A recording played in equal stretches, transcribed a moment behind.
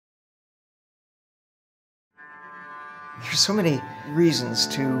There's so many reasons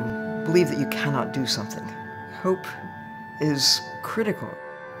to believe that you cannot do something. Hope is critical.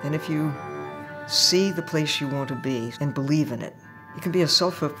 And if you see the place you want to be and believe in it, it can be a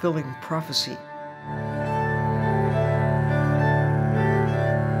self-fulfilling prophecy.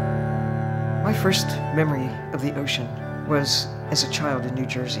 My first memory of the ocean was as a child in New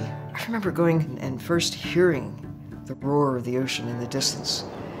Jersey. I remember going and first hearing the roar of the ocean in the distance.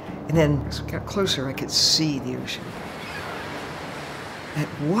 And then as I got closer, I could see the ocean. That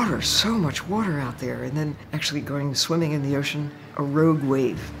water, so much water out there. And then actually going swimming in the ocean, a rogue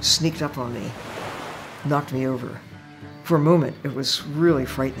wave sneaked up on me, knocked me over. For a moment, it was really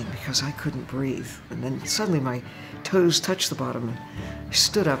frightening because I couldn't breathe. And then suddenly my toes touched the bottom and I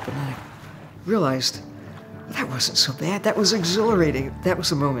stood up and I realized that wasn't so bad. That was exhilarating. That was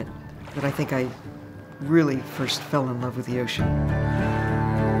the moment that I think I really first fell in love with the ocean.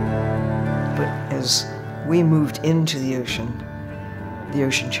 But as we moved into the ocean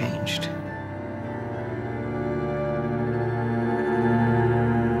changed.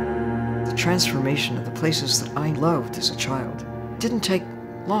 The transformation of the places that I loved as a child didn't take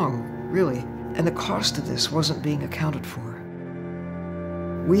long, really, and the cost of this wasn't being accounted for.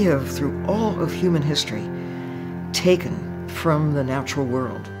 We have, through all of human history, taken from the natural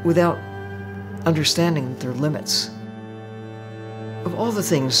world without understanding their limits. Of all the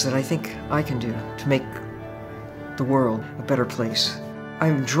things that I think I can do to make the world a better place,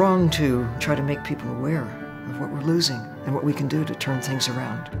 I'm drawn to try to make people aware of what we're losing and what we can do to turn things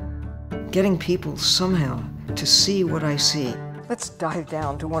around. Getting people somehow to see what I see. Let's dive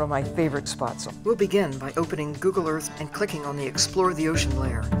down to one of my favorite spots. We'll begin by opening Google Earth and clicking on the Explore the Ocean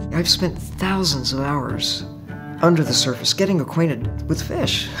layer. I've spent thousands of hours under the surface getting acquainted with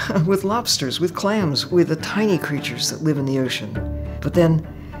fish, with lobsters, with clams, with the tiny creatures that live in the ocean. But then,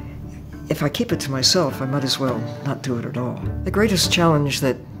 if I keep it to myself, I might as well not do it at all. The greatest challenge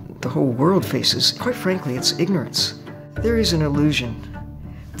that the whole world faces, quite frankly, it's ignorance. There is an illusion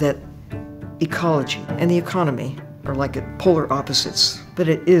that ecology and the economy are like at polar opposites, but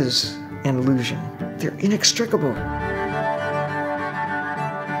it is an illusion. They're inextricable.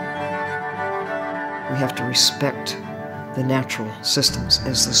 We have to respect the natural systems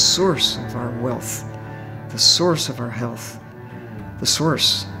as the source of our wealth, the source of our health, the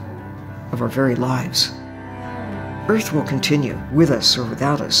source of our very lives. Earth will continue, with us or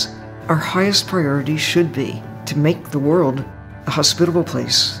without us. Our highest priority should be to make the world a hospitable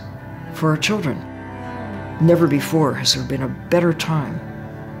place for our children. Never before has there been a better time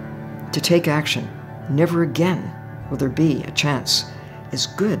to take action. Never again will there be a chance as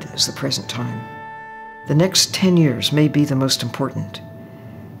good as the present time. The next 10 years may be the most important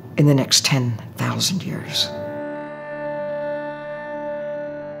in the next 10,000 years.